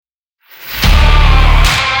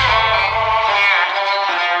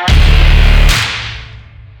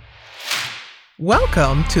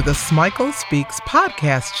Welcome to the Smikle Speaks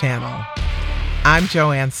podcast channel. I'm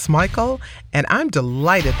Joanne Smikle, and I'm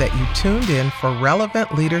delighted that you tuned in for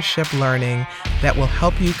relevant leadership learning that will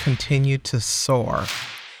help you continue to soar.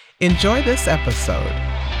 Enjoy this episode.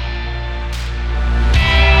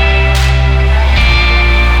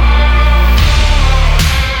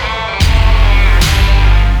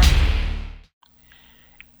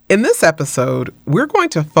 In this episode, we're going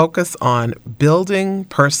to focus on building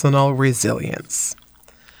personal resilience.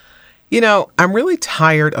 I'm really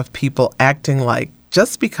tired of people acting like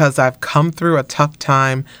just because I've come through a tough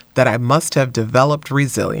time that I must have developed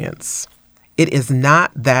resilience. It is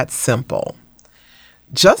not that simple.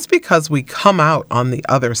 Just because we come out on the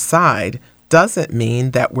other side doesn't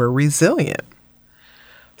mean that we're resilient.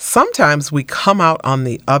 Sometimes we come out on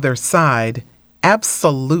the other side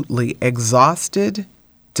absolutely exhausted,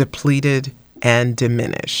 depleted, and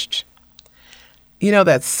diminished.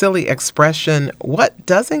 That silly expression, what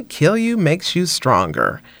doesn't kill you makes you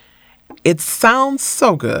stronger. It sounds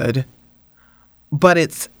so good, but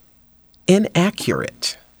it's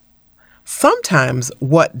inaccurate. Sometimes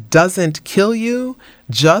what doesn't kill you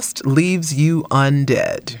just leaves you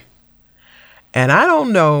undead. And I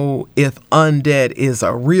don't know if undead is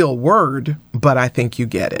a real word, but I think you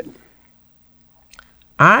get it.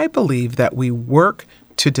 I believe that we work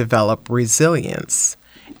to develop resilience.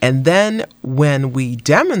 And then when we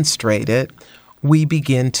demonstrate it, we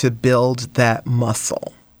begin to build that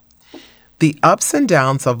muscle. The ups and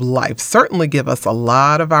downs of life certainly give us a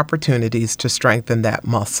lot of opportunities to strengthen that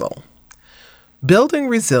muscle. Building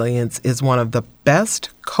resilience is one of the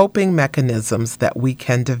best coping mechanisms that we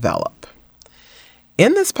can develop.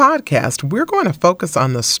 In this podcast, we're going to focus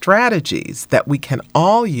on the strategies that we can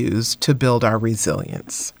all use to build our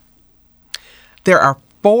resilience. There are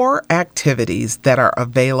 4 activities that are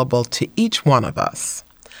available to each one of us.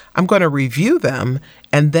 I'm going to review them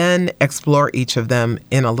and then explore each of them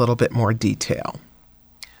in a little bit more detail.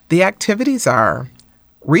 The activities are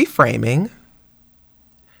reframing,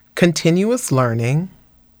 continuous learning,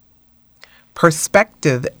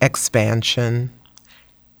 perspective expansion,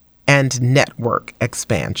 and network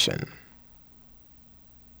expansion.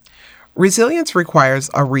 Resilience requires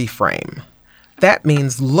a reframe. That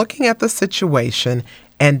means looking at the situation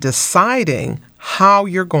and deciding how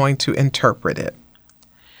you're going to interpret it.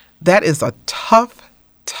 That is a tough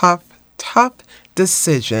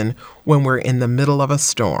decision when we're in the middle of a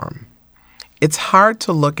storm. It's hard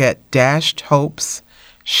to look at dashed hopes,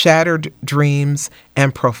 shattered dreams,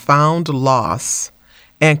 and profound loss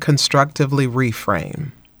and constructively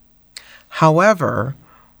reframe. However,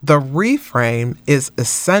 the reframe is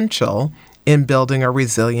essential in building a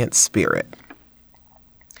resilient spirit.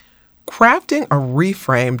 Crafting a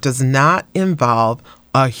reframe does not involve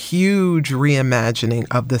a huge reimagining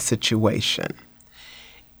of the situation.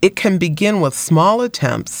 It can begin with small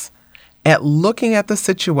attempts at looking at the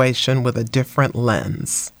situation with a different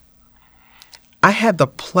lens. I had the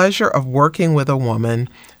pleasure of working with a woman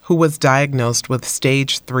who was diagnosed with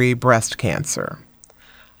stage 3 breast cancer.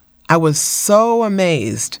 I was so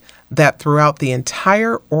amazed that throughout the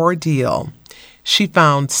entire ordeal, she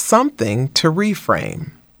found something to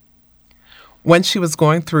reframe. When she was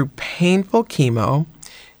going through painful chemo,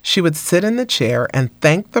 she would sit in the chair and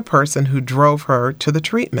thank the person who drove her to the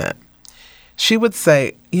treatment. She would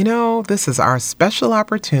say, this is our special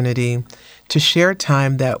opportunity to share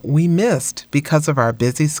time that we missed because of our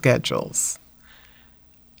busy schedules.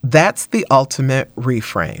 That's the ultimate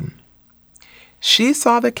reframe. She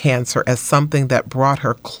saw the cancer as something that brought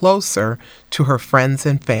her closer to her friends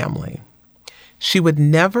and family. She would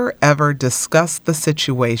never, ever discuss the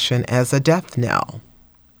situation as a death knell.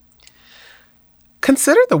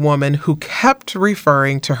 Consider the woman who kept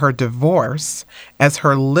referring to her divorce as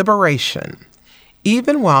her liberation,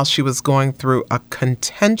 even while she was going through a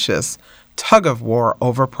contentious tug-of-war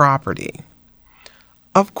over property.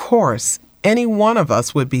 Of course, any one of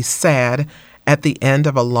us would be sad at the end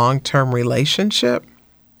of a long-term relationship.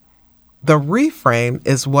 The reframe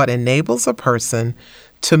is what enables a person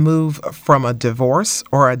to move from a divorce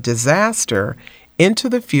or a disaster into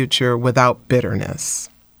the future without bitterness.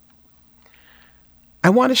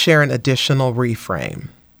 I want to share an additional reframe.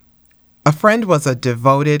 A friend was a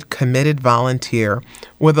devoted, committed volunteer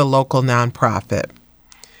with a local nonprofit.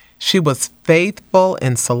 She was faithful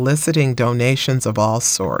in soliciting donations of all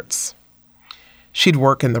sorts. She'd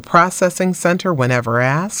work in the processing center whenever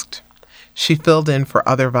asked. She filled in for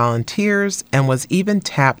other volunteers and was even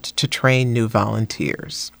tapped to train new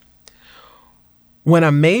volunteers. When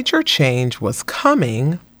a major change was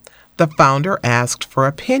coming, the founder asked for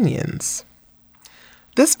opinions.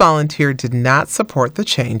 This volunteer did not support the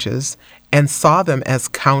changes and saw them as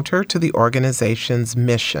counter to the organization's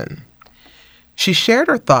mission. She shared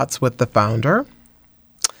her thoughts with the founder.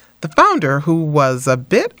 The founder, who was a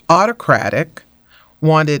bit autocratic,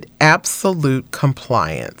 wanted absolute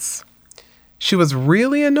compliance. She was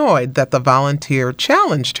really annoyed that the volunteer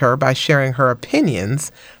challenged her by sharing her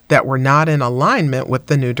opinions that were not in alignment with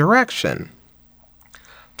the new direction.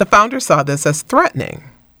 The founder saw this as threatening.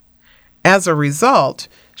 As a result,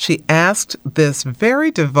 she asked this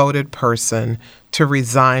very devoted person to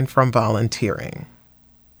resign from volunteering.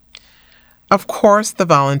 Of course, the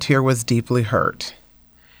volunteer was deeply hurt,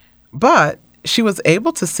 but she was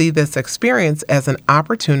able to see this experience as an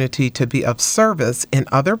opportunity to be of service in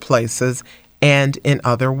other places and in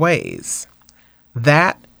other ways.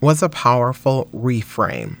 That was a powerful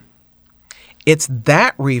reframe. It's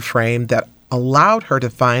that reframe that allowed her to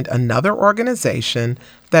find another organization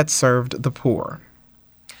that served the poor.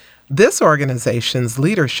 This organization's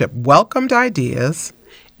leadership welcomed ideas,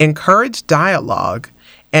 encouraged dialogue,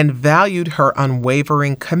 and valued her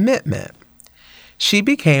unwavering commitment. She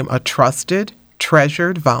became a trusted,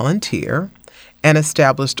 treasured volunteer and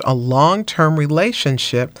established a long-term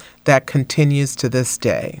relationship that continues to this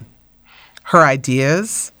day. Her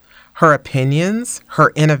ideas, her opinions,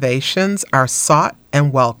 her innovations are sought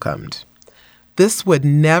and welcomed. This would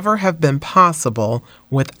never have been possible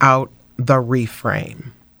without the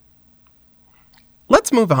reframe.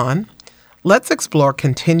 Let's move on. Let's explore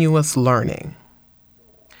continuous learning.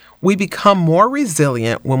 We become more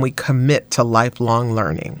resilient when we commit to lifelong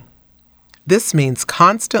learning. This means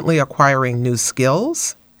constantly acquiring new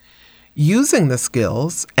skills, using the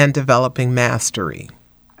skills, and developing mastery.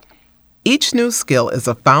 Each new skill is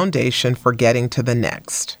a foundation for getting to the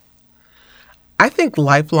next. I think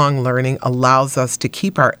lifelong learning allows us to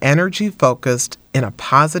keep our energy focused in a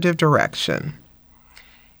positive direction.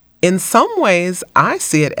 In some ways, I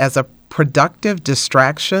see it as a productive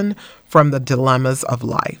distraction from the dilemmas of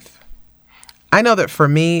life. I know that for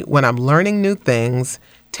me, when I'm learning new things,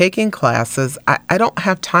 taking classes, I don't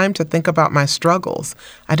have time to think about my struggles.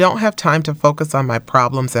 I don't have time to focus on my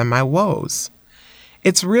problems and my woes.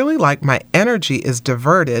 It's really like my energy is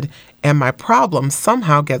diverted and my problems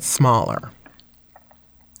somehow get smaller.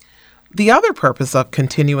 The other purpose of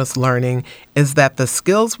continuous learning is that the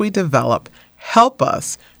skills we develop help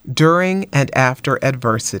us during and after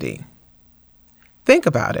adversity. Think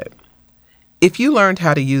about it. If you learned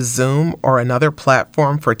how to use Zoom or another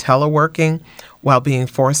platform for teleworking while being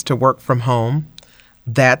forced to work from home,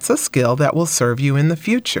 that's a skill that will serve you in the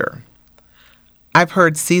future. I've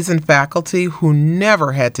heard seasoned faculty who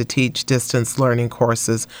never had to teach distance learning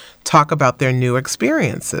courses talk about their new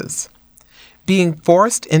experiences. Being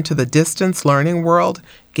forced into the distance learning world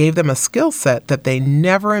gave them a skill set that they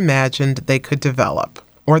never imagined they could develop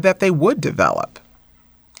or that they would develop.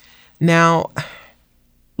 Now,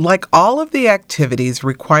 like all of the activities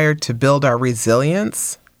required to build our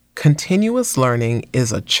resilience, continuous learning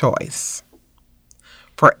is a choice.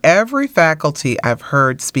 For every faculty I've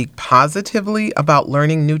heard speak positively about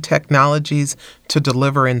learning new technologies to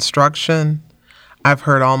deliver instruction, I've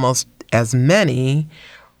heard almost as many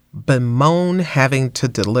bemoan having to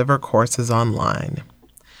deliver courses online.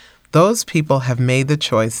 Those people have made the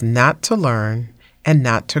choice not to learn and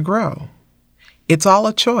not to grow. It's all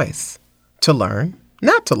a choice: to learn,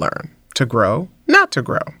 not to learn, to grow, not to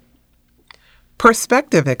grow.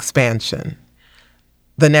 Perspective expansion.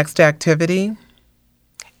 The next activity,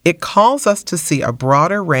 it calls us to see a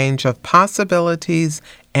broader range of possibilities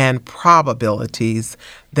and probabilities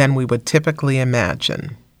than we would typically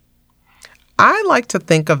imagine. I like to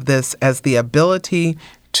think of this as the ability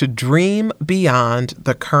to dream beyond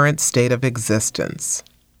the current state of existence.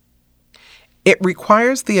 It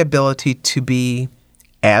requires the ability to be,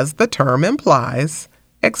 as the term implies,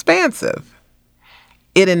 expansive.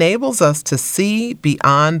 It enables us to see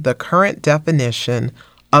beyond the current definition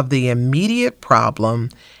of the immediate problem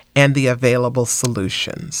and the available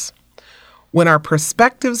solutions. When our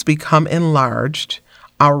perspectives become enlarged,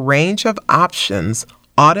 our range of options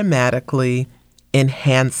automatically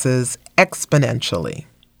enhances exponentially.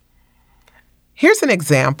 Here's an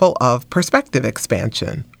example of perspective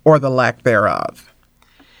expansion, or the lack thereof.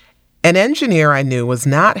 An engineer I knew was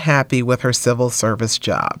not happy with her civil service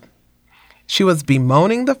job. She was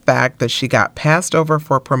bemoaning the fact that she got passed over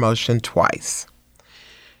for promotion twice.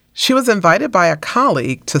 She was invited by a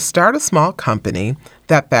colleague to start a small company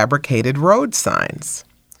that fabricated road signs.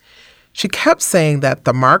 She kept saying that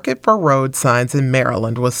the market for road signs in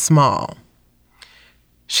Maryland was small.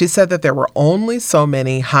 She said that there were only so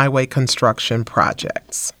many highway construction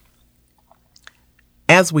projects.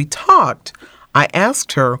 As we talked, I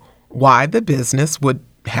asked her why the business would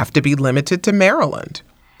have to be limited to Maryland.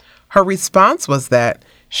 Her response was that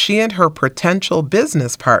she and her potential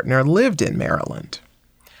business partner lived in Maryland.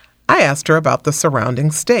 I asked her about the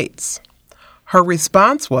surrounding states. Her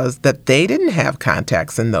response was that they didn't have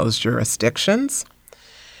contacts in those jurisdictions.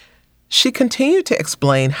 She continued to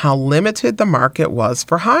explain how limited the market was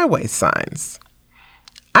for highway signs.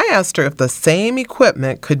 I asked her if the same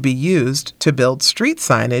equipment could be used to build street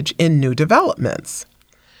signage in new developments.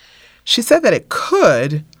 She said that it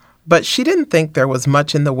could, but she didn't think there was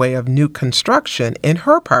much in the way of new construction in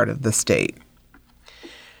her part of the state.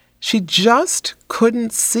 She just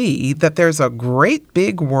couldn't see that there's a great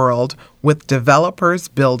big world with developers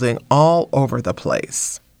building all over the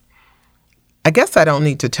place. I guess I don't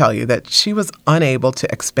need to tell you that she was unable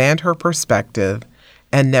to expand her perspective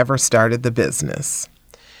and never started the business.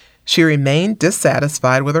 She remained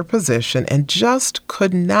dissatisfied with her position and just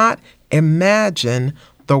could not imagine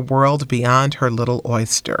the world beyond her little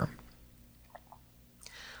oyster.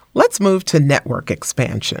 Let's move to network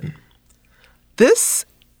expansion. This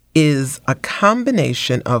is a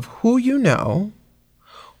combination of who you know,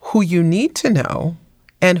 who you need to know,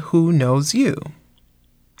 and who knows you.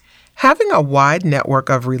 Having a wide network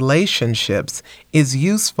of relationships is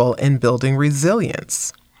useful in building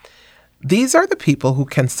resilience. These are the people who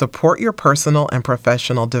can support your personal and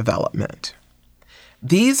professional development.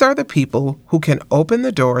 These are the people who can open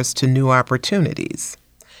the doors to new opportunities.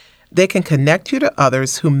 They can connect you to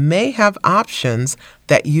others who may have options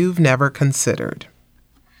that you've never considered.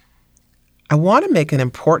 I want to make an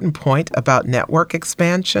important point about network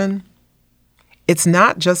expansion. It's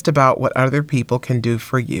not just about what other people can do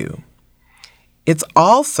for you. It's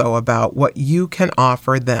also about what you can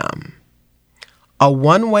offer them. A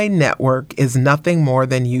one-way network is nothing more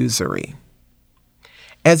than usury.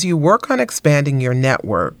 As you work on expanding your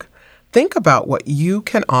network, think about what you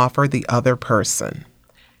can offer the other person.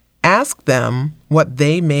 Ask them what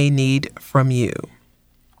they may need from you.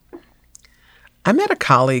 I met a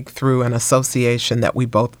colleague through an association that we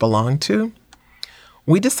both belong to.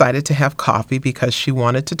 We decided to have coffee because she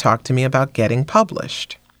wanted to talk to me about getting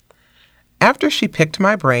published. After she picked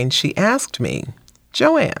my brain, she asked me,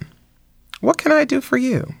 "Joanne, what can I do for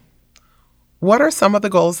you? What are some of the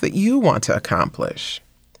goals that you want to accomplish?"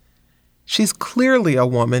 She's clearly a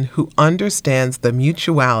woman who understands the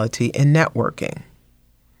mutuality in networking.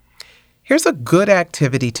 Here's a good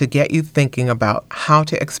activity to get you thinking about how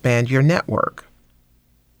to expand your network.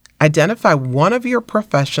 Identify one of your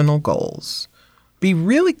professional goals. Be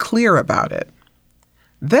really clear about it.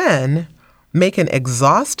 Then, make an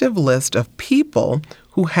exhaustive list of people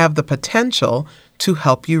who have the potential to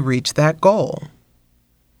help you reach that goal.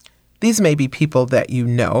 These may be people that you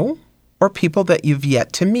know or people that you've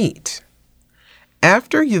yet to meet.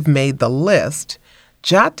 After you've made the list,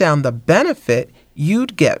 jot down the benefit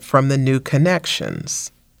you'd get from the new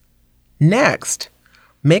connections. Next,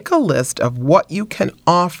 make a list of what you can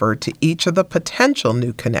offer to each of the potential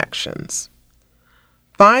new connections.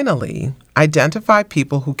 Finally, identify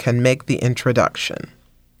people who can make the introduction.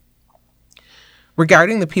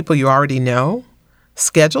 Regarding the people you already know,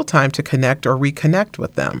 schedule time to connect or reconnect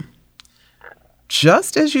with them.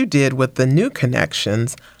 Just as you did with the new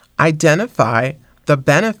connections, identify the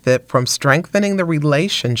benefit from strengthening the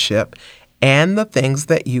relationship and the things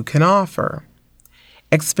that you can offer.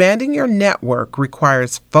 Expanding your network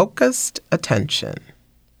requires focused attention.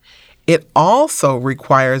 It also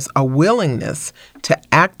requires a willingness to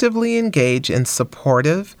actively engage in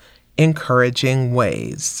supportive, encouraging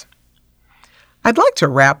ways. I'd like to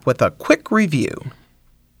wrap with a quick review.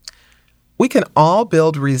 We can all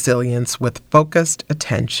build resilience with focused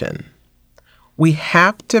attention. We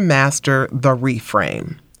have to master the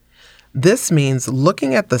reframe. This means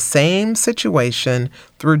looking at the same situation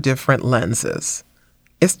through different lenses.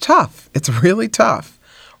 It's tough. It's really tough,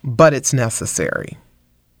 but it's necessary.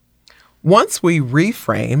 Once we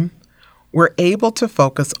reframe, we're able to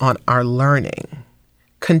focus on our learning.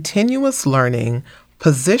 Continuous learning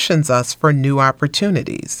positions us for new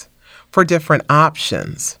opportunities, for different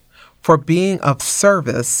options, for being of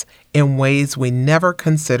service in ways we never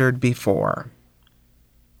considered before.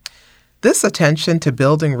 This attention to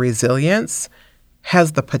building resilience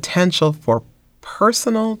has the potential for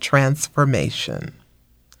personal transformation.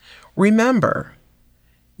 Remember,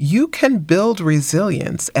 you can build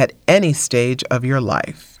resilience at any stage of your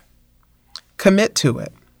life. Commit to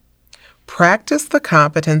it. Practice the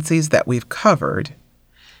competencies that we've covered.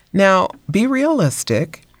 Now, be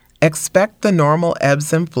realistic. Expect the normal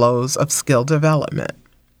ebbs and flows of skill development.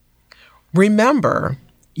 Remember,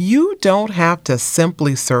 you don't have to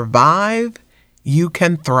simply survive, you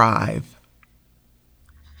can thrive.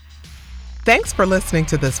 Thanks for listening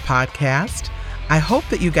to this podcast. I hope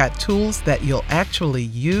that you got tools that you'll actually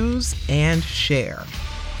use and share.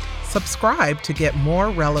 Subscribe to get more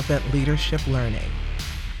relevant leadership learning.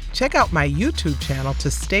 Check out my YouTube channel to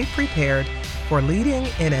stay prepared for leading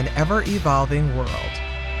in an ever-evolving world.